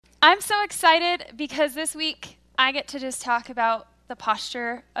I'm so excited because this week I get to just talk about the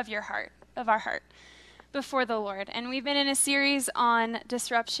posture of your heart, of our heart, before the Lord. And we've been in a series on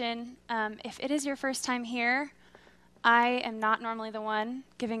disruption. If it is your first time here, I am not normally the one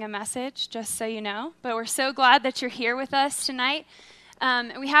giving a message, just so you know. But we're so glad that you're here with us tonight.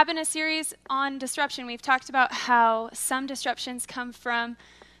 We have been a series on disruption. We've talked about how some disruptions come from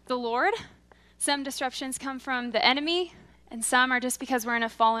the Lord, some disruptions come from the enemy, and some are just because we're in a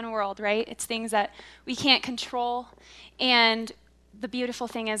fallen world, right? It's things that we can't control. And the beautiful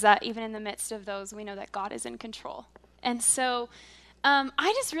thing is that even in the midst of those, we know that God is in control. And so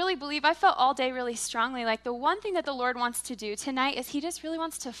I just really believe, I felt all day really strongly, like the one thing that the Lord wants to do tonight is he just really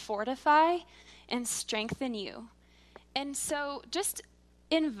wants to fortify and strengthen you. And so just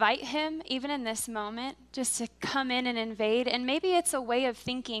invite him, even in this moment, just to come in and invade. And maybe it's a way of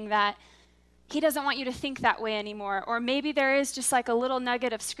thinking that he doesn't want you to think that way anymore. Or maybe there is just like a little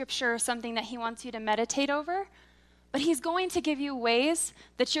nugget of scripture or something that he wants you to meditate over. But he's going to give you ways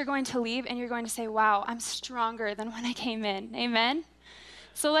that you're going to leave and you're going to say, wow, I'm stronger than when I came in. Amen?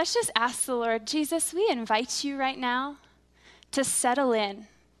 So let's just ask the Lord, Jesus, we invite you right now to settle in.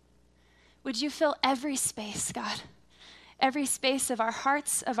 Would you fill every space, God? Every space of our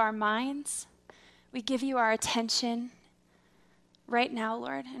hearts, of our minds. We give you our attention right now,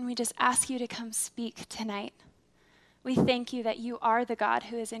 Lord, and we just ask you to come speak tonight. We thank you that you are the God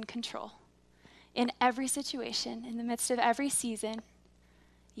who is in control. In every situation, in the midst of every season,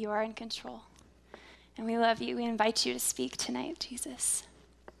 you are in control. And we love you. We invite you to speak tonight, Jesus.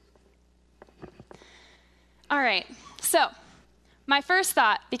 All right, so my first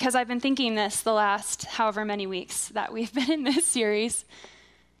thought, because I've been thinking this the last however many weeks that we've been in this series,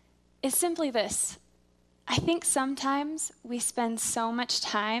 is simply this. I think sometimes we spend so much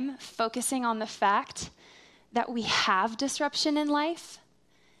time focusing on the fact that we have disruption in life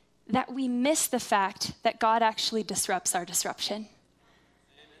that we miss the fact that God actually disrupts our disruption.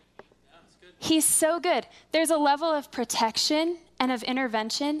 He's so good. There's a level of protection and of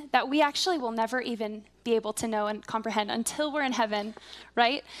intervention that we actually will never even be able to know and comprehend until we're in heaven,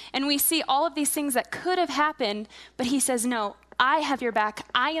 right? And we see all of these things that could have happened, but he says, no, I have your back.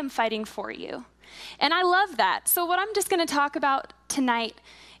 I am fighting for you. And I love that. So what I'm just going to talk about tonight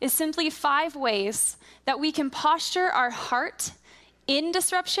is simply 5 ways that we can posture our heart in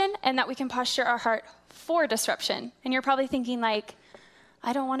disruption and that we can posture our heart for disruption. And you're probably thinking like,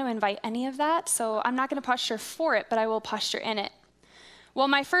 I don't want to invite any of that, so I'm not going to posture for it, but I will posture in it. Well,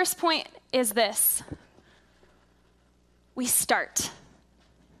 my first point is this. We start.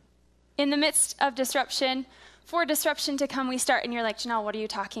 In the midst of disruption, for disruption to come, we start. And you're like, Janelle, what are you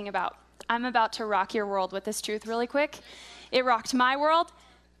talking about? I'm about to rock your world with this truth really quick. It rocked my world.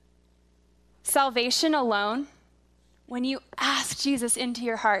 Salvation alone, when you ask Jesus into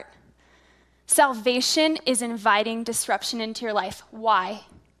your heart, salvation is inviting disruption into your life. Why?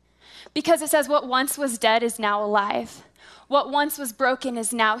 Because it says what once was dead is now alive. What once was broken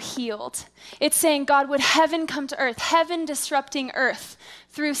is now healed. It's saying, God, would heaven come to earth, heaven disrupting earth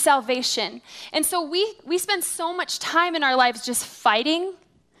through salvation. And so we spend so much time in our lives just fighting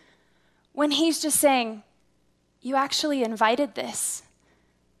when he's just saying, you actually invited this.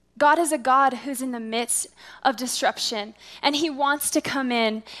 God is a God who's in the midst of disruption, and he wants to come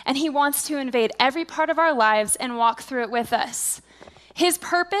in, and he wants to invade every part of our lives and walk through it with us. His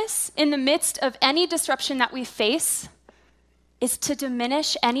purpose in the midst of any disruption that we face is to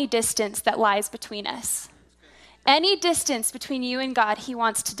diminish any distance that lies between us. Any distance between you and God, he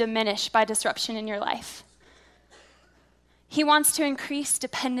wants to diminish by disruption in your life. He wants to increase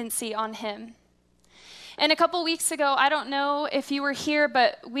dependency on him. And a couple weeks ago, I don't know if you were here,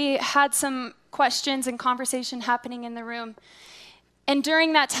 but we had some questions and conversation happening in the room. And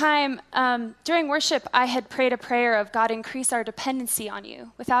during that time, during worship, I had prayed a prayer of God, increase our dependency on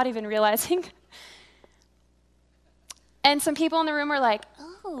you without even realizing. And some people in the room were like,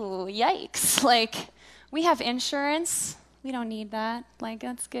 oh, yikes. Like, we have insurance. We don't need that. Like,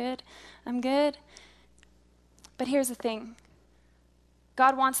 that's good. I'm good. But here's the thing.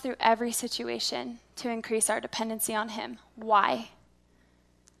 God wants through every situation to increase our dependency on him. Why?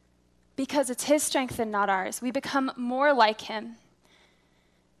 Because it's his strength and not ours. We become more like him.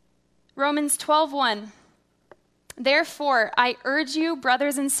 Romans 12:1. Therefore, I urge you,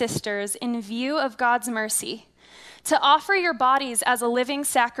 brothers and sisters, in view of God's mercy, to offer your bodies as a living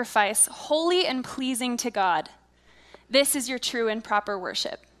sacrifice, holy and pleasing to God. This is your true and proper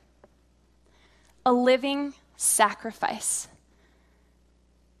worship. A living sacrifice.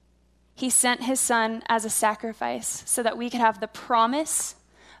 He sent his son as a sacrifice so that we could have the promise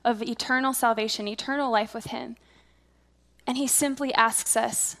of eternal salvation, eternal life with him. And he simply asks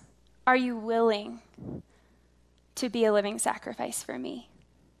us Are you willing to be a living sacrifice for me?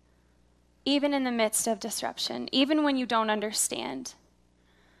 Even in the midst of disruption, even when you don't understand.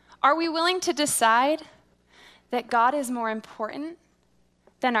 Are we willing to decide that God is more important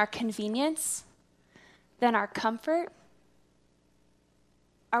than our convenience, than our comfort?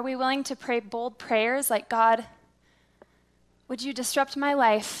 Are we willing to pray bold prayers like, God, would you disrupt my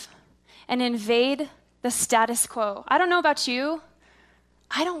life and invade the status quo? I don't know about you.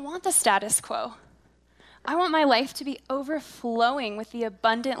 I don't want the status quo. I want my life to be overflowing with the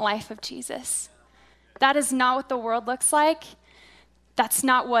abundant life of Jesus. That is not what the world looks like. That's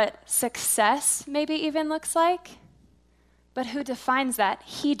not what success maybe even looks like. But who defines that?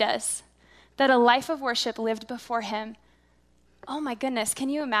 He does. That a life of worship lived before him. Oh my goodness, can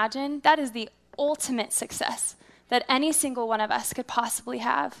you imagine? That is the ultimate success that any single one of us could possibly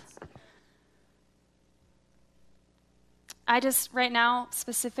have. Right now,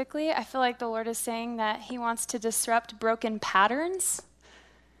 specifically, I feel like the Lord is saying that he wants to disrupt broken patterns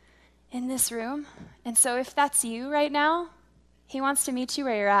in this room. And so if that's you right now, he wants to meet you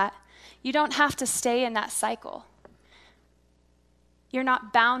where you're at. You don't have to stay in that cycle. You're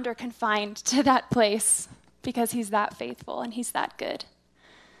not bound or confined to that place because he's that faithful and he's that good.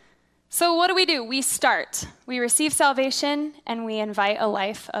 So what do? We start. We receive salvation and we invite a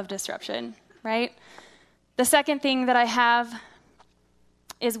life of disruption, right? The second thing that I have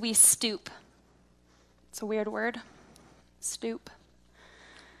is we stoop. It's a weird word, stoop.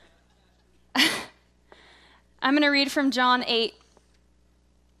 I'm going to read from John 8.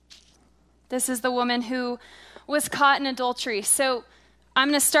 This is the woman who was caught in adultery. So I'm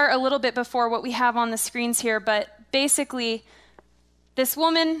going to start a little bit before what we have on the screens here, but basically, this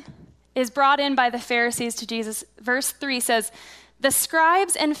woman is brought in by the Pharisees to Jesus. Verse 3 says, "The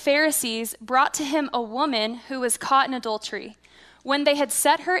scribes and Pharisees brought to him a woman who was caught in adultery. When they had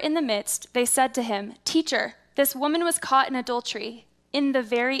set her in the midst, they said to him, 'Teacher, this woman was caught in adultery, in the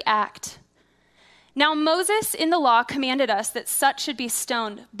very act. Now Moses in the law commanded us that such should be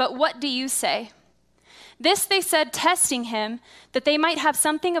stoned, but what do you say?' This they said, testing him, that they might have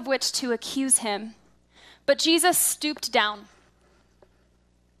something of which to accuse him. But Jesus stooped down."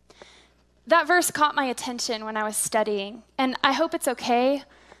 That verse caught my attention when I was studying, and I hope it's okay.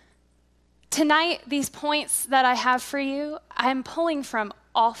 Tonight, these points that I have for you, I'm pulling from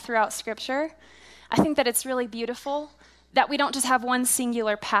all throughout Scripture. I think that it's really beautiful that we don't just have one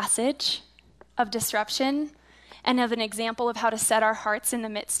singular passage of disruption and of an example of how to set our hearts in the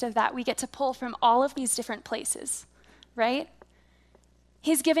midst of that. We get to pull from all of these different places, right?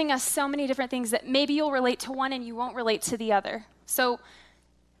 He's giving us so many different things that maybe you'll relate to one and you won't relate to the other. So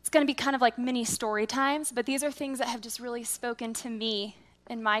it's going to be kind of like mini story times, but these are things that have just really spoken to me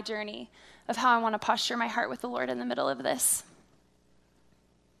in my journey of how I want to posture my heart with the Lord in the middle of this.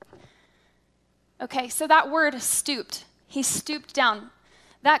 Okay, so that word stooped. He stooped down.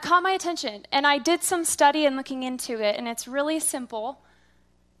 That caught my attention, and I did some study and looking into it, and it's really simple.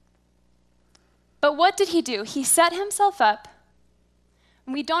 But what did he do? He set himself up,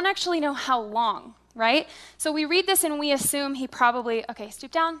 and we don't actually know how long, right? So we read this and we assume he probably,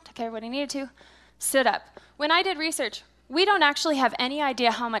 stooped down, took care of what he needed to, stood up. When I did research, we don't actually have any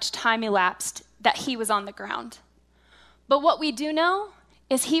idea how much time elapsed that he was on the ground. But what we do know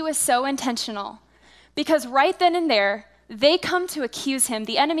is he was so intentional, because right then and there, they come to accuse him.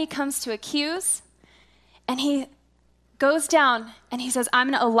 The enemy comes to accuse, and he goes down and he says, "I'm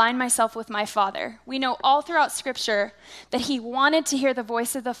going to align myself with my Father." We know all throughout Scripture that he wanted to hear the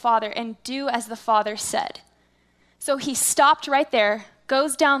voice of the Father and do as the Father said. So he stopped right there,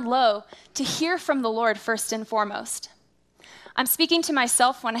 goes down low to hear from the Lord first and foremost. I'm speaking to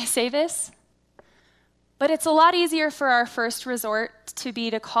myself when I say this, but it's a lot easier for our first resort to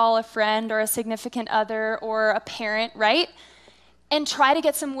be to call a friend or a significant other or a parent, right? And try to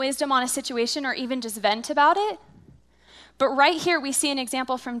get some wisdom on a situation or even just vent about it. But right here we see an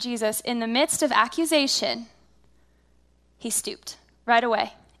example from Jesus. In the midst of accusation, he stooped right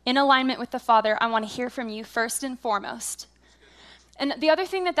away. In alignment with the Father, I want to hear from you first and foremost. And the other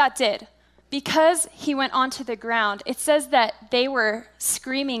thing that did, because he went onto the ground, it says that they were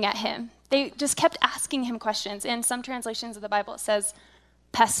screaming at him. They just kept asking him questions. In some translations of the Bible, it says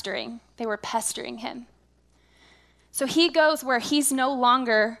pestering. They were pestering him. So he goes where he's no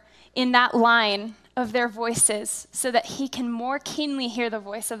longer in that line of their voices so that he can more keenly hear the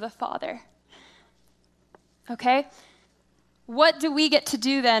voice of the Father. Okay? What do we get to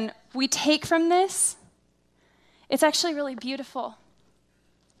do then? We take from this. It's actually really beautiful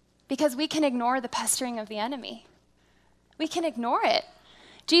because we can ignore the pestering of the enemy. We can ignore it.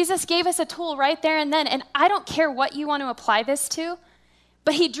 Jesus gave us a tool right there and then, and I don't care what you want to apply this to,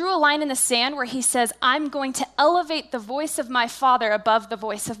 But he drew a line in the sand where he says, I'm going to elevate the voice of my Father above the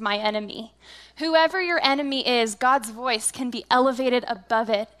voice of my enemy. Whoever your enemy is, God's voice can be elevated above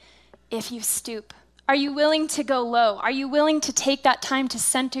it if you stoop. Are you willing to go low? Are you willing to take that time to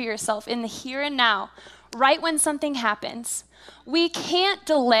center yourself in the here and now, right when something happens? We can't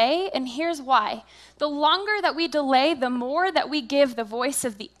delay, and here's why. The longer that we delay, the more that we give the voice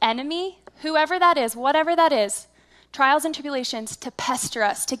of the enemy, whoever that is, whatever that is, trials and tribulations, to pester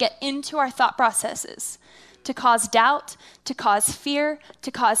us, to get into our thought processes, to cause doubt, to cause fear,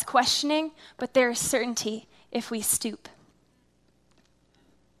 to cause questioning, but there is certainty if we stoop.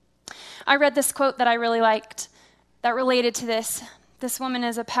 I read this quote that I really liked that related to this. This woman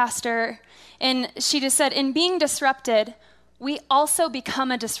is a pastor, and she just said, in being disrupted, we also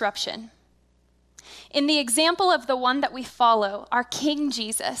become a disruption. In the example of the one that we follow, our King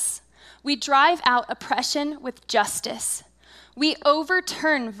Jesus, we drive out oppression with justice. We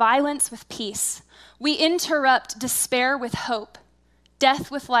overturn violence with peace. We interrupt despair with hope, death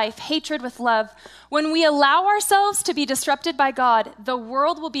with life, hatred with love. When we allow ourselves to be disrupted by God, the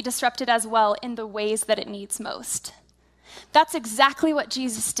world will be disrupted as well in the ways that it needs most. That's exactly what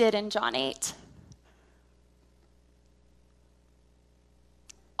Jesus did in John 8.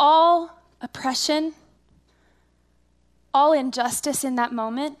 All oppression, all injustice in that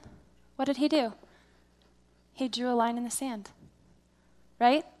moment, what did he do? He drew a line in the sand,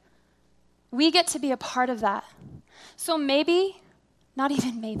 right? We get to be a part of that. So maybe, not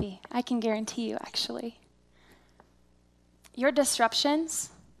even maybe, I can guarantee you actually, your disruptions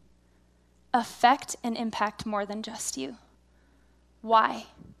affect and impact more than just you. Why?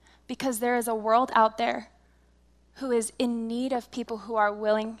 Because there is a world out there who is in need of people who are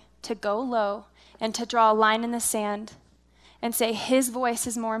willing to go low and to draw a line in the sand and say, his voice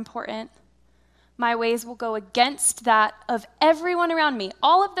is more important. My ways will go against that of everyone around me.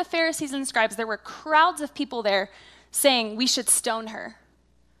 All of the Pharisees and scribes, there were crowds of people there saying, we should stone her.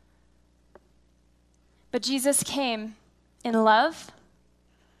 But Jesus came in love,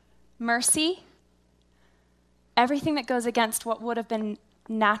 mercy, everything that goes against what would have been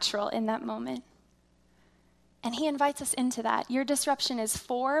natural in that moment. And he invites us into that. Your disruption is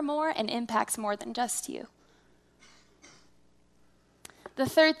for more and impacts more than just you. The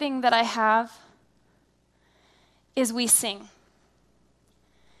third thing that I have is we sing.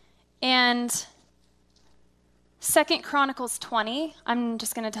 And 2 Chronicles 20, I'm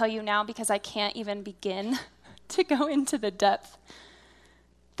just going to tell you now because I can't even begin to go into the depth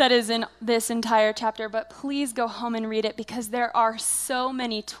that is in this entire chapter, but please go home and read it because there are so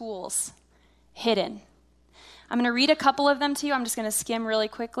many tools hidden. I'm going to read a couple of them to you. I'm just going to skim really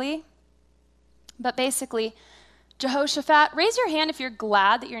quickly. But basically, Jehoshaphat, raise your hand if you're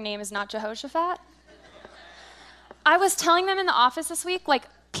glad that your name is not Jehoshaphat. I was telling them in the office this week, like,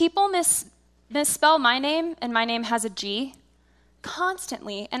 people misspell my name, and my name has a G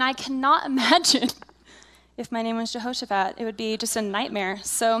constantly, and I cannot imagine if my name was Jehoshaphat. It would be just a nightmare.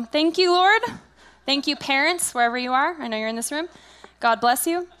 So thank you, Lord. Thank you, parents, wherever you are. I know you're in this room. God bless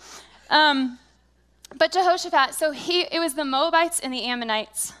you. But Jehoshaphat, so it was the Moabites and the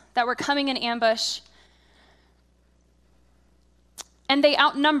Ammonites that were coming in ambush, and they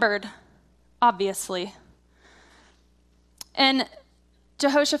outnumbered, obviously. And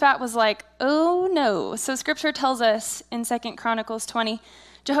Jehoshaphat was like, oh no. So scripture tells us in 2 Chronicles 20,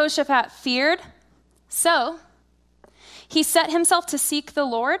 Jehoshaphat feared, so he set himself to seek the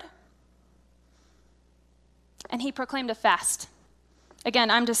Lord, and he proclaimed a fast.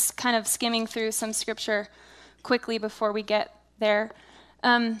 Again, I'm just kind of skimming through some scripture quickly before we get there.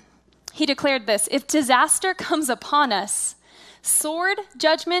 He declared this: if disaster comes upon us, sword,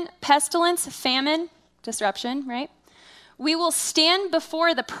 judgment, pestilence, famine, disruption, right? We will stand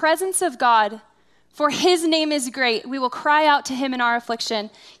before the presence of God, for his name is great. We will cry out to him in our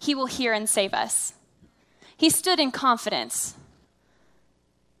affliction. He will hear and save us. He stood in confidence.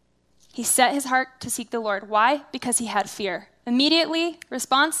 He set his heart to seek the Lord. Why? Because he had fear. Immediately,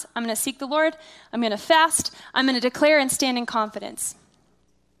 response, I'm going to seek the Lord. I'm going to fast. I'm going to declare and stand in confidence.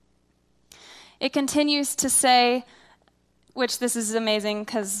 It continues to say, which this is amazing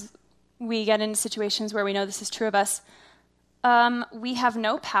because we get into situations where we know this is true of us. We have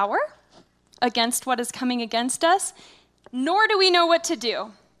no power against what is coming against us, nor do we know what to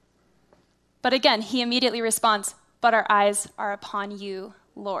do. But again, he immediately responds, but our eyes are upon you,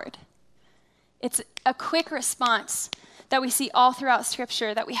 Lord. It's a quick response that we see all throughout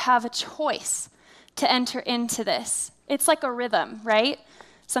Scripture, that we have a choice to enter into this. It's like a rhythm, right?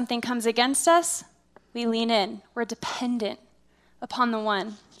 Something comes against us, we lean in. We're dependent upon the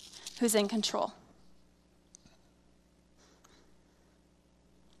one who's in control.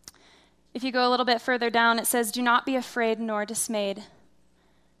 if you go a little bit further down, it says, do not be afraid nor dismayed,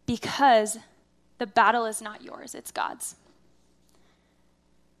 because the battle is not yours, it's God's.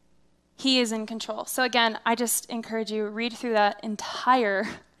 He is in control. So again, I just encourage you, read through that entire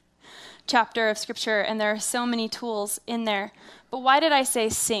chapter of Scripture, and there are so many tools in there. But why did I say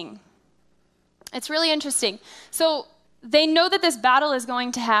sing? It's really interesting. So they know that this battle is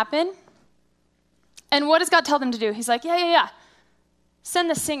going to happen, and what does God tell them to do? He's like, yeah.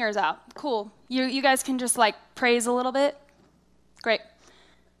 Send the singers out. Cool. You guys can just like praise a little bit. Great.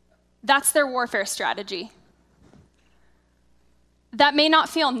 That's their warfare strategy. That may not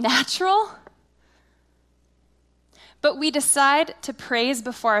feel natural, but we decide to praise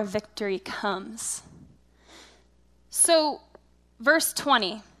before our victory comes. So, verse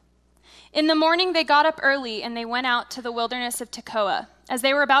 20. In the morning they got up early and they went out to the wilderness of Tekoa. As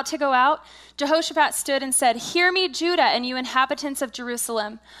they were about to go out, Jehoshaphat stood and said, "Hear me, Judah, and you inhabitants of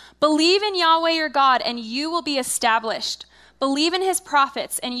Jerusalem. Believe in Yahweh your God, and you will be established. Believe in his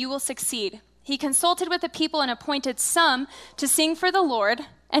prophets, and you will succeed." He consulted with the people and appointed some to sing for the Lord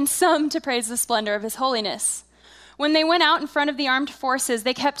and some to praise the splendor of his holiness. When they went out in front of the armed forces,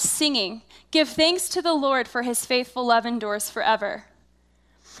 they kept singing, "Give thanks to the Lord, for his faithful love endures forever."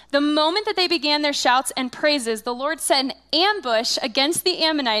 The moment that they began their shouts and praises, the Lord set an ambush against the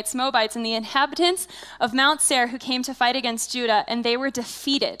Ammonites, Moabites, and the inhabitants of Mount Seir who came to fight against Judah, and they were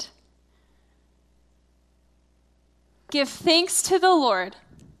defeated. Give thanks to the Lord,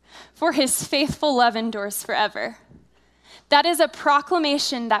 for his faithful love endures forever. That is a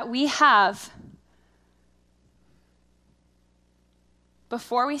proclamation that we have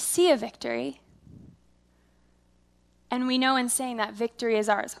before we see a victory. And we know in saying that victory is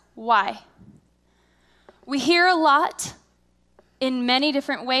ours. Why? We hear a lot in many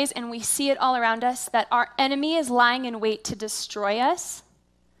different ways, and we see it all around us, that our enemy is lying in wait to destroy us.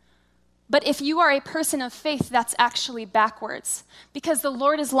 But if you are a person of faith, that's actually backwards, because the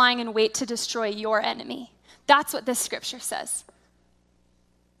Lord is lying in wait to destroy your enemy. That's what this scripture says.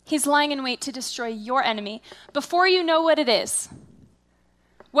 He's lying in wait to destroy your enemy before you know what it is.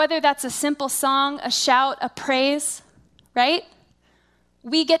 Whether that's a simple song, a shout, a praise, right?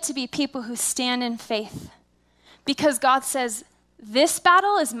 We get to be people who stand in faith because God says, this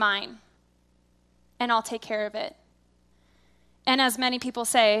battle is mine and I'll take care of it. And as many people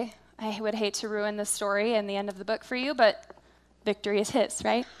say, I would hate to ruin the story and the end of the book for you, but victory is his,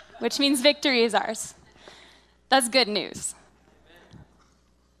 right? Which means victory is ours. That's good news.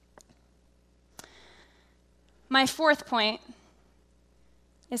 My fourth point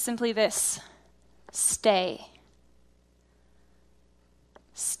is simply this: stay.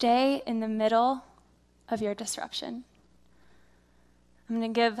 Stay in the middle of your disruption. I'm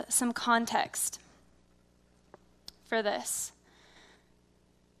going to give some context for this.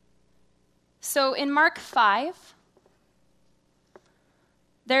 So in Mark 5,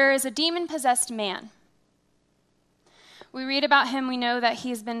 there is a demon-possessed man. We read about him, we know that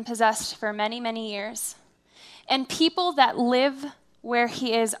he's been possessed for many, many years. And people that live where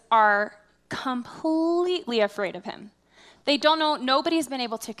he is are completely afraid of him. They don't know, nobody's been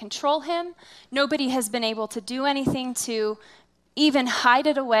able to control him. Nobody has been able to do anything to even hide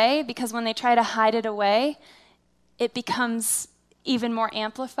it away, because when they try to hide it away, it becomes even more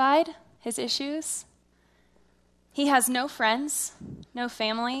amplified, his issues. He has no friends, no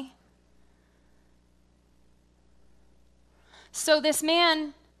family. So this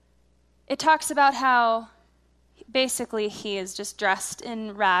man, it talks about how basically he is just dressed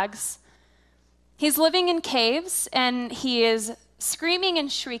in rags. He's living in caves, and he is screaming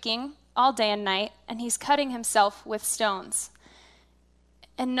and shrieking all day and night, and he's cutting himself with stones.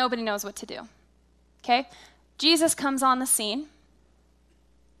 And nobody knows what to do, okay? Jesus comes on the scene.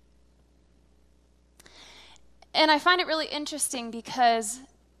 And I find it really interesting because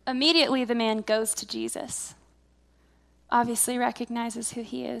immediately the man goes to Jesus, obviously recognizes who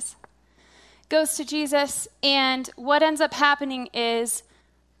he is, goes to Jesus, and what ends up happening is,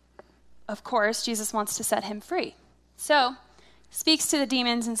 of course, Jesus wants to set him free. So, speaks to the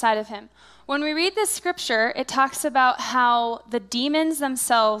demons inside of him. When we read this scripture, it talks about how the demons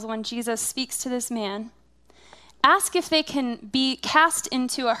themselves, when Jesus speaks to this man, ask if they can be cast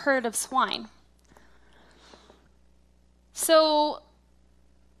into a herd of swine. So,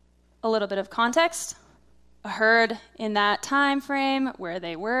 a little bit of context. A herd in that time frame where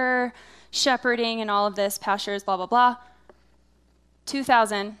they were shepherding and all of this, pastures, blah, blah, blah.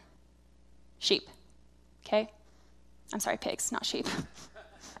 2,000 sheep, okay? I'm sorry, pigs, not sheep.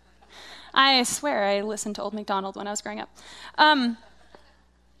 I swear I listened to Old MacDonald when I was growing up.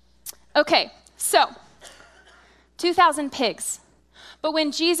 Okay, so 2,000 pigs. But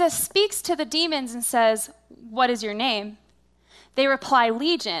when Jesus speaks to the demons and says, "What is your name?" they reply,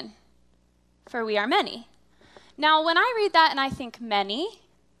 "Legion, for we are many." Now, when I read that and I think many,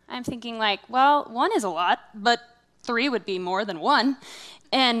 I'm thinking like, well, one is a lot, but 3 would be more than 1.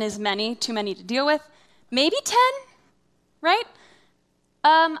 And is many too many to deal with? Maybe 10, right?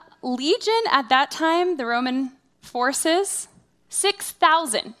 Legion at that time, the Roman forces,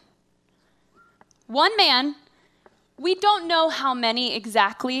 6,000. One man, we don't know how many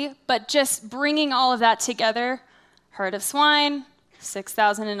exactly, but just bringing all of that together, herd of swine,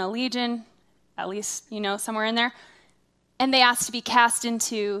 6,000 in a legion, at least, somewhere in there. And they asked to be cast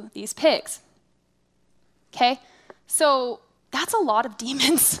into these pigs. Okay? So that's a lot of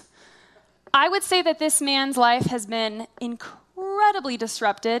demons. I would say that this man's life has been incredibly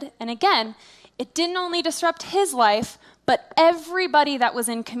disrupted. And again, it didn't only disrupt his life, but everybody that was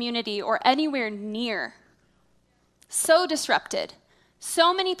in community or anywhere near. So disrupted.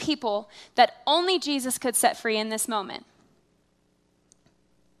 So many people that only Jesus could set free in this moment.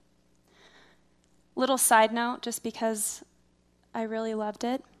 Little side note, just because I really loved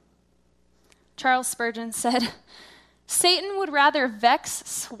it. Charles Spurgeon said, "Satan would rather vex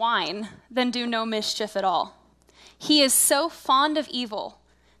swine than do no mischief at all. He is so fond of evil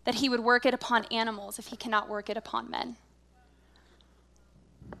that he would work it upon animals if he cannot work it upon men."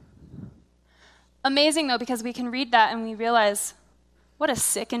 Amazing, though, because we can read that and we realize what a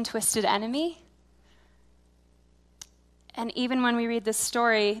sick and twisted enemy. And even when we read this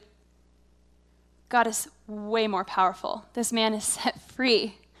story, God is way more powerful. This man is set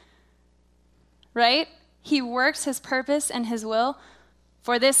free, right? He works his purpose and his will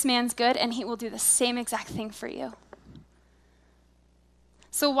for this man's good, and he will do the same exact thing for you.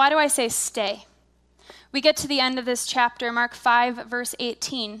 So why do I say stay? We get to the end of this chapter, Mark 5, verse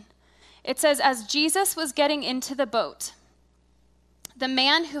 18. It says, "As Jesus was getting into the boat, the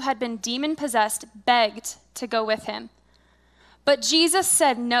man who had been demon-possessed begged to go with him. But Jesus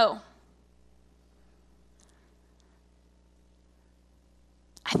said no."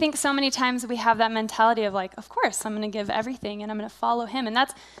 I think so many times we have that mentality of like, of course, I'm going to give everything and I'm going to follow him. And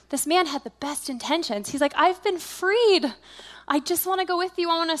this man had the best intentions. He's like, I've been freed. I just want to go with you.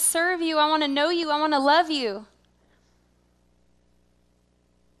 I want to serve you. I want to know you. I want to love you.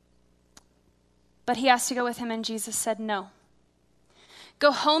 But he asked to go with him, and Jesus said no.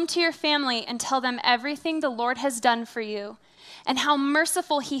 "Go home to your family and tell them everything the Lord has done for you and how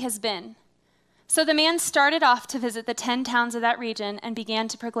merciful he has been." So the man started off to visit the 10 towns of that region and began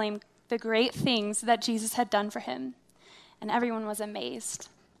to proclaim the great things that Jesus had done for him. And everyone was amazed.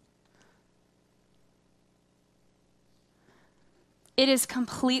 It is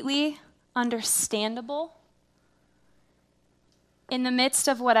completely understandable in the midst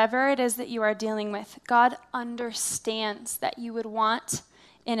of whatever it is that you are dealing with. God understands that you would want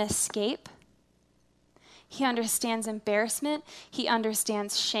an escape. He understands embarrassment. He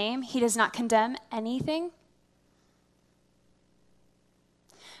understands shame. He does not condemn anything.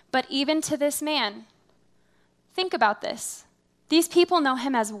 But even to this man, think about this. These people know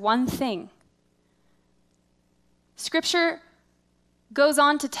him as one thing. Scripture goes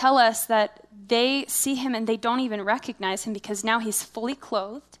on to tell us that they see him and they don't even recognize him because now he's fully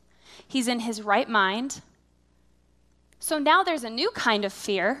clothed. He's in his right mind. So now there's a new kind of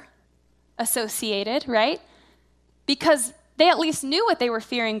fear associated, right? Because they at least knew what they were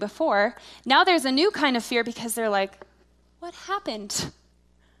fearing before. Now there's a new kind of fear because they're like, what happened?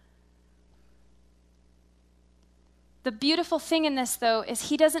 The beautiful thing in this, though, is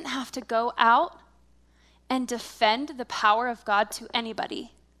he doesn't have to go out and defend the power of God to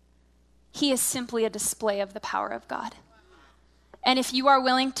anybody. He is simply a display of the power of God. And if you are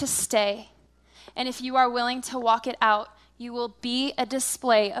willing to stay, and if you are willing to walk it out, you will be a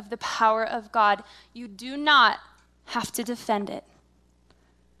display of the power of God. You do not have to defend it.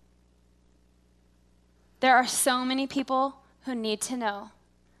 There are so many people who need to know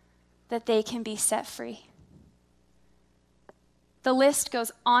that they can be set free. The list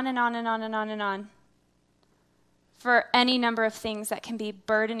goes on and on and on and on and on for any number of things that can be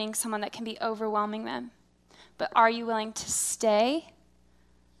burdening someone, that can be overwhelming them. But are you willing to stay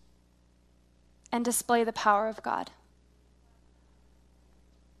and display the power of God?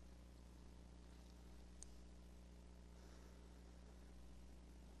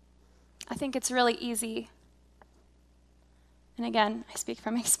 I think it's really easy, and again, I speak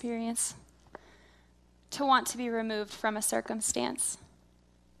from experience, to want to be removed from a circumstance.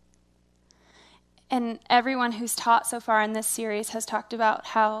 And everyone who's taught so far in this series has talked about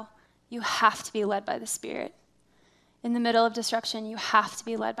how you have to be led by the Spirit. In the middle of disruption, you have to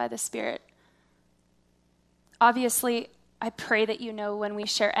be led by the Spirit. Obviously, I pray that you know when we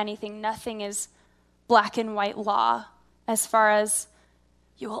share anything, nothing is black and white law as far as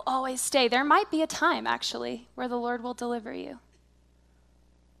you will always stay. There might be a time, actually, where the Lord will deliver you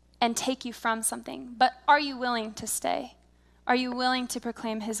and take you from something. But are you willing to stay? Are you willing to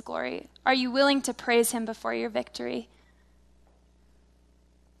proclaim his glory? Are you willing to praise him before your victory?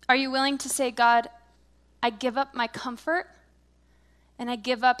 Are you willing to say, God, I give up my comfort and I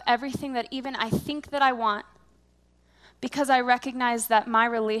give up everything that even I think that I want, because I recognize that my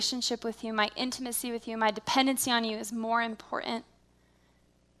relationship with you, my intimacy with you, my dependency on you is more important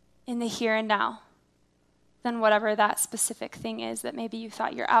in the here and now than whatever that specific thing is that maybe you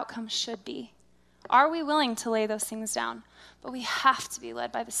thought your outcome should be. Are we willing to lay those things down? But we have to be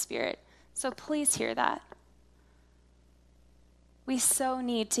led by the Spirit. So please hear that. We so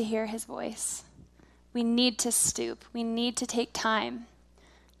need to hear his voice. We need to stoop. We need to take time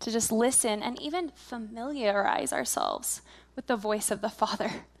to just listen and even familiarize ourselves with the voice of the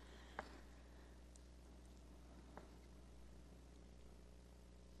Father.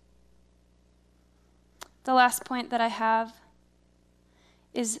 The last point that I have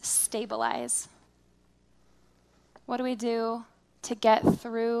is stabilize. What do we do to get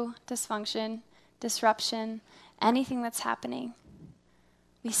through dysfunction, disruption, anything that's happening?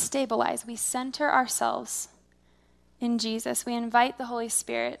 We stabilize. We center ourselves in Jesus. We invite the Holy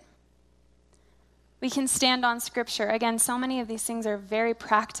Spirit. We can stand on Scripture. Again, so many of these things are very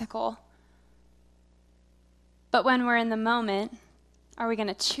practical. But when we're in the moment, are we going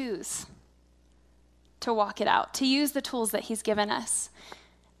to choose to walk it out, to use the tools that he's given us?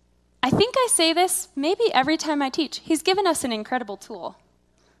 I think I say this maybe every time I teach. He's given us an incredible tool.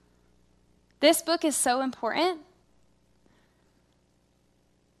 This book is so important.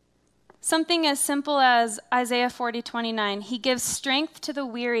 Something as simple as Isaiah 40:29, he gives strength to the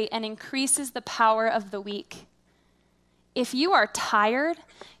weary and increases the power of the weak. If you are tired,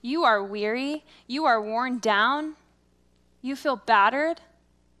 you are weary, you are worn down, you feel battered,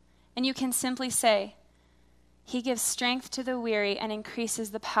 and you can simply say, he gives strength to the weary and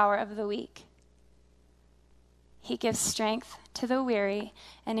increases the power of the weak. He gives strength to the weary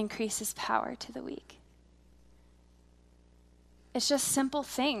and increases power to the weak. It's just simple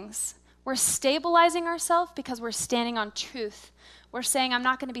things. We're stabilizing ourselves because we're standing on truth. We're saying, I'm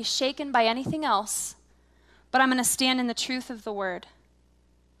not going to be shaken by anything else, but I'm going to stand in the truth of the word.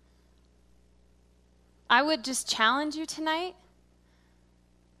 I would just challenge you tonight.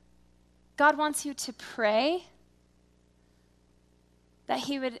 God wants you to pray that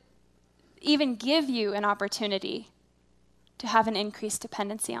he would even give you an opportunity to have an increased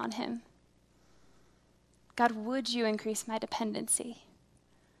dependency on him. God, would you increase my dependency?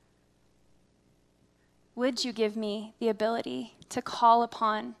 Would you give me the ability to call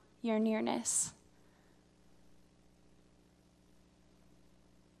upon your nearness?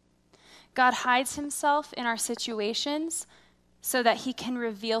 God hides himself in our situations so that he can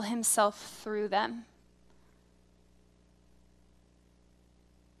reveal himself through them.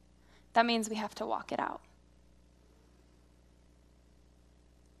 That means we have to walk it out.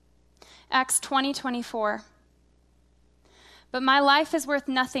 Acts 20:24. But my life is worth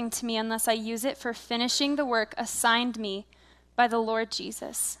nothing to me unless I use it for finishing the work assigned me by the Lord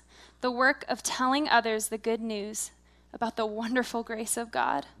Jesus, the work of telling others the good news about the wonderful grace of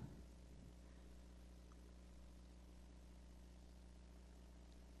God.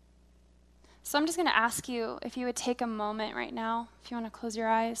 So I'm just going to ask you if you would take a moment right now, if you want to close your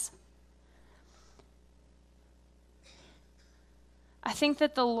eyes. I think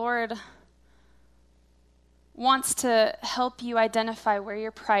that the Lord wants to help you identify where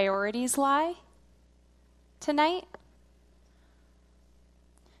your priorities lie tonight.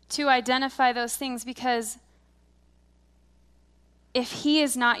 To identify those things, because if he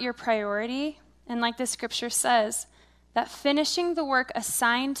is not your priority, and like the scripture says, that finishing the work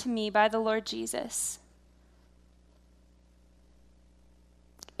assigned to me by the Lord Jesus,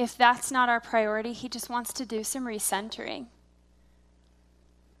 if that's not our priority, he just wants to do some recentering.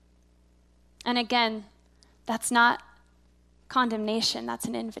 And again, that's not condemnation, that's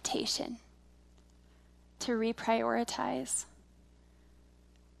an invitation to reprioritize.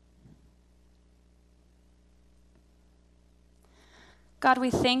 God, we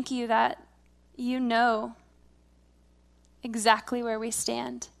thank you that you know exactly where we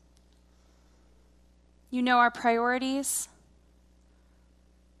stand. You know our priorities.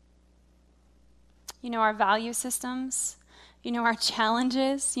 You know our value systems. You know our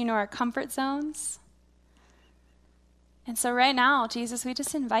challenges. You know our comfort zones. And so right now, Jesus, we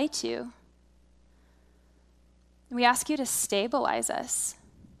just invite you. We ask you to stabilize us.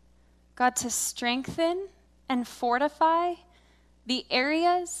 God, to strengthen and fortify the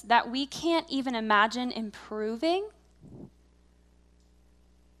areas that we can't even imagine improving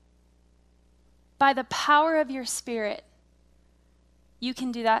by the power of your Spirit. You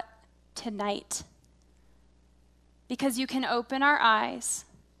can do that tonight, because you can open our eyes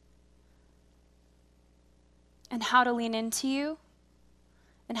and how to lean into you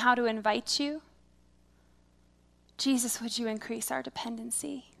and how to invite you. Jesus, would you increase our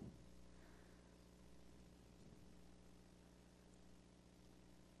dependency?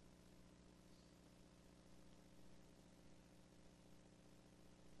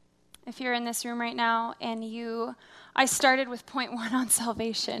 If you're in this room right now and I started with point 1 on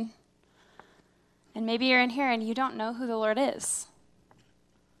salvation, and maybe you're in here and you don't know who the Lord is.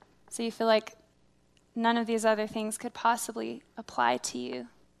 So you feel like none of these other things could possibly apply to you.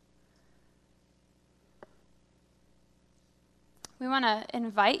 We want to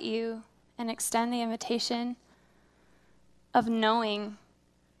invite you and extend the invitation of knowing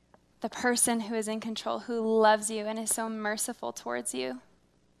the person who is in control, who loves you and is so merciful towards you.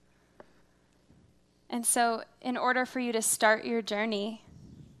 And so in order for you to start your journey,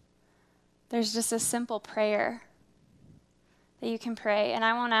 there's just a simple prayer that you can pray. And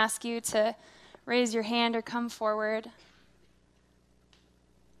I won't ask you to raise your hand or come forward.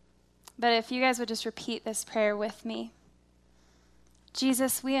 But if you guys would just repeat this prayer with me.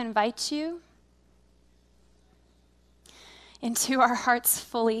 Jesus, we invite you into our hearts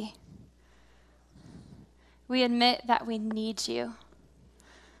fully. We admit that we need you.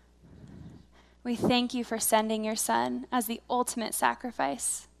 We thank you for sending your Son as the ultimate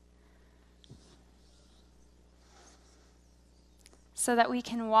sacrifice so that we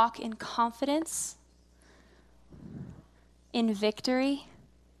can walk in confidence, in victory,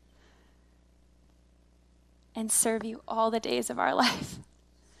 and serve you all the days of our life.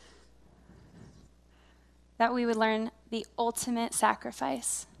 That we would learn the ultimate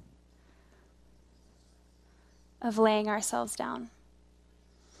sacrifice of laying ourselves down.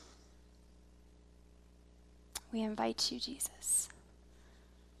 We invite you, Jesus.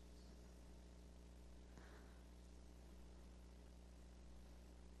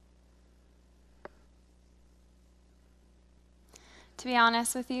 To be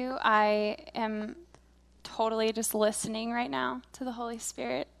honest with you, I am totally just listening right now to the Holy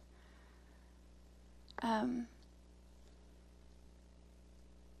Spirit.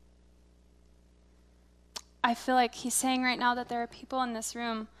 I feel like he's saying right now that there are people in this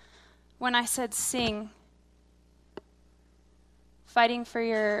room, when I said sing, fighting for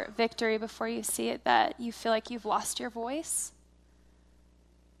your victory before you see it, that you feel like you've lost your voice.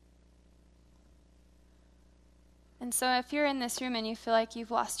 And so if you're in this room and you feel like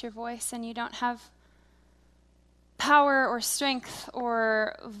you've lost your voice and you don't have power or strength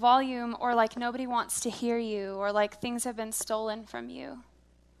or volume, or like nobody wants to hear you, or like things have been stolen from you,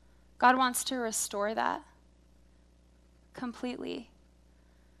 God wants to restore that completely.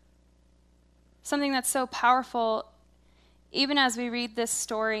 Something that's so powerful, even as we read this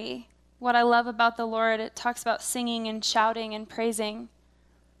story, what I love about the Lord, it talks about singing and shouting and praising.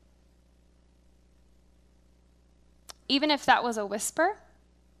 Even if that was a whisper,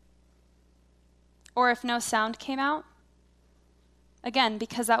 or if no sound came out, again,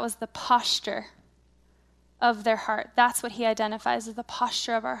 because that was the posture of their heart. That's what he identifies as the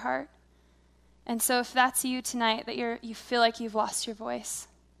posture of our heart. And so if that's you tonight, that you feel like you've lost your voice,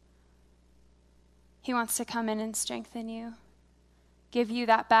 he wants to come in and strengthen you, give you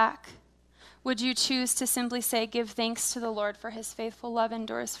that back. Would you choose to simply say, give thanks to the Lord, for his faithful love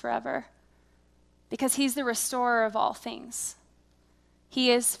endures forever? Because he's the restorer of all things.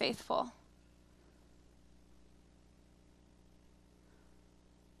 He is faithful.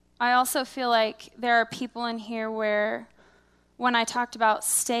 I also feel like there are people in here where, when I talked about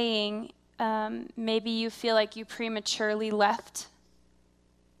staying, maybe you feel like you prematurely left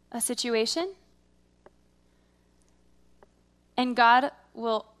a situation. And God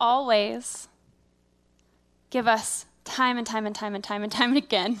will always give us time and time and time and time and time and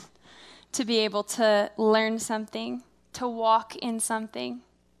again to be able to learn something, to walk in something.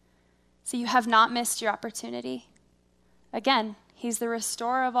 So you have not missed your opportunity. Again, he's the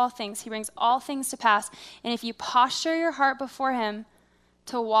restorer of all things. He brings all things to pass. And if you posture your heart before him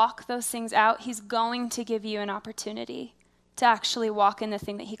to walk those things out, he's going to give you an opportunity to actually walk in the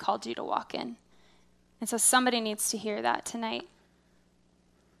thing that he called you to walk in. And so somebody needs to hear that tonight.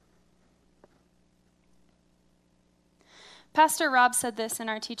 Pastor Rob said this in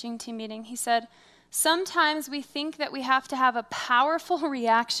our teaching team meeting. He said, sometimes we think that we have to have a powerful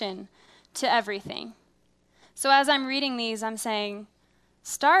reaction to everything. So as I'm reading these, I'm saying,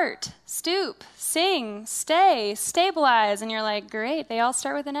 Start, stoop, sing, stay, stabilize. And you're like, great, they all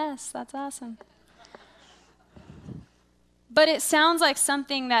start with an S. That's awesome. But it sounds like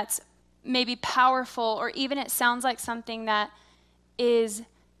something that's maybe powerful, or even it sounds like something that is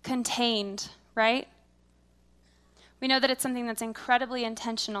contained, right? We know that it's something that's incredibly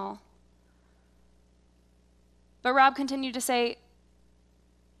intentional. But Rob continued to say,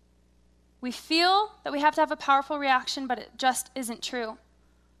 we feel that we have to have a powerful reaction, but it just isn't true.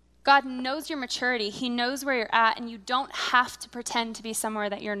 God knows your maturity. He knows where you're at, and you don't have to pretend to be somewhere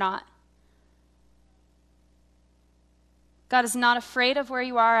that you're not. God is not afraid of where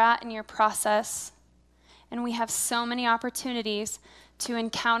you are at in your process, and we have so many opportunities to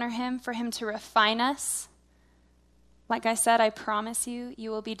encounter him, for him to refine us. Like I said, I promise you,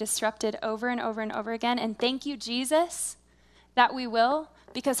 you will be disrupted over and over and over again, and thank you, Jesus, that we will,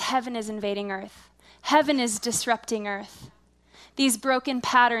 because heaven is invading earth. Heaven is disrupting earth. These broken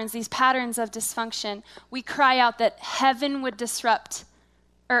patterns, these patterns of dysfunction, we cry out that heaven would disrupt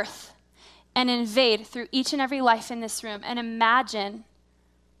earth and invade through each and every life in this room, and imagine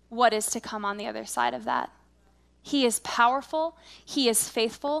what is to come on the other side of that. He is powerful, he is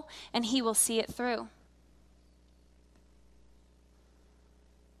faithful, and he will see it through.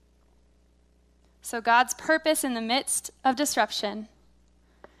 So God's purpose in the midst of disruption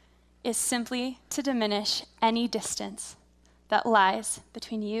is simply to diminish any distance that lies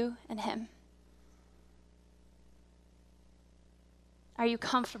between you and him. Are you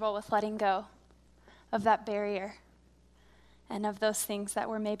comfortable with letting go of that barrier and of those things that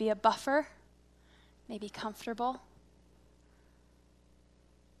were maybe a buffer, maybe comfortable?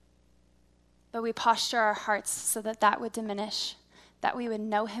 But we posture our hearts so that that would diminish, that we would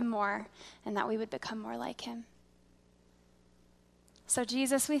know him more, and that we would become more like him. So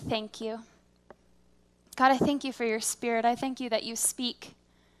Jesus, we thank you. God, I thank you for your Spirit. I thank you that you speak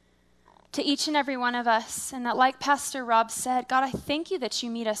to each and every one of us, and that, like Pastor Rob said, God, I thank you that you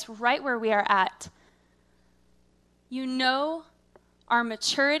meet us right where we are at. You know our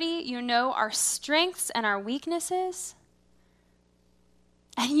maturity, you know our strengths and our weaknesses,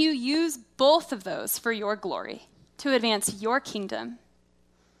 and you use both of those for your glory, to advance your kingdom.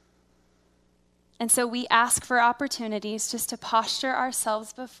 And so we ask for opportunities just to posture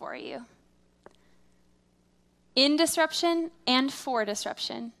ourselves before you, in disruption and for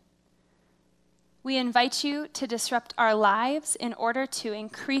disruption. We invite you to disrupt our lives in order to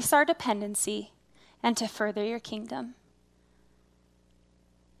increase our dependency and to further your kingdom.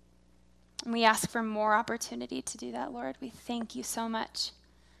 And we ask for more opportunity to do that, Lord. We thank you so much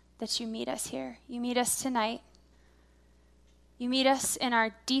that you meet us here. You meet us tonight. You meet us in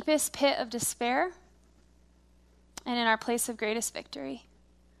our deepest pit of despair and in our place of greatest victory.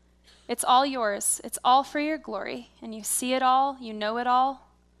 It's all yours. It's all for your glory. And you see it all. You know it all.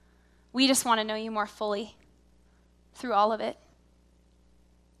 We just want to know you more fully through all of it.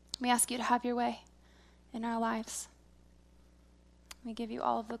 We ask you to have your way in our lives. We give you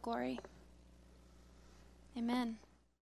all of the glory. Amen.